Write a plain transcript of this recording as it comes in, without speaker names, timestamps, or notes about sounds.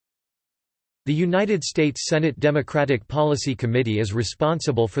The United States Senate Democratic Policy Committee is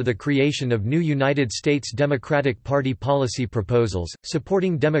responsible for the creation of new United States Democratic Party policy proposals,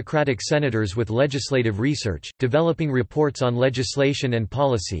 supporting Democratic senators with legislative research, developing reports on legislation and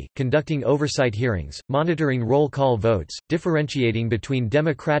policy, conducting oversight hearings, monitoring roll call votes, differentiating between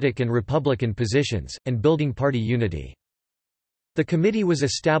Democratic and Republican positions, and building party unity. The committee was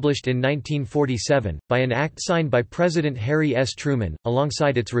established in 1947, by an act signed by President Harry S. Truman,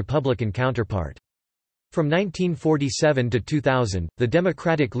 alongside its Republican counterpart. From 1947 to 2000, the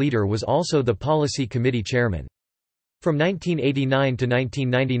Democratic leader was also the Policy Committee chairman. From 1989 to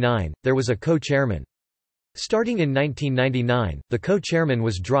 1999, there was a co-chairman. Starting in 1999, the co-chairman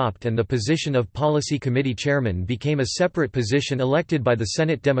was dropped and the position of Policy Committee chairman became a separate position elected by the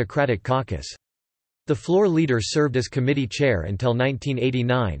Senate Democratic Caucus. The floor leader served as committee chair until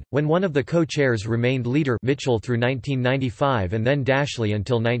 1989, when one of the co-chairs remained leader Mitchell through 1995 and then Dashley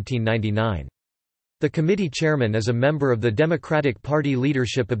until 1999. The committee chairman is a member of the Democratic Party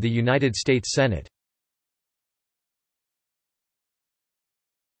leadership of the United States Senate.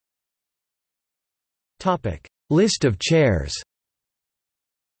 List of chairs.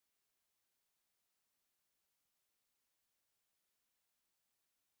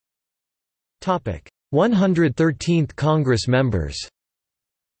 Topic: 113th Congress members.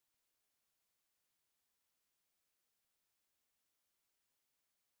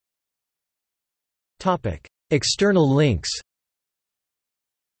 Topic: External links.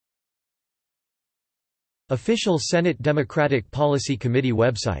 Official Senate Democratic Policy Committee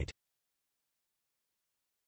website.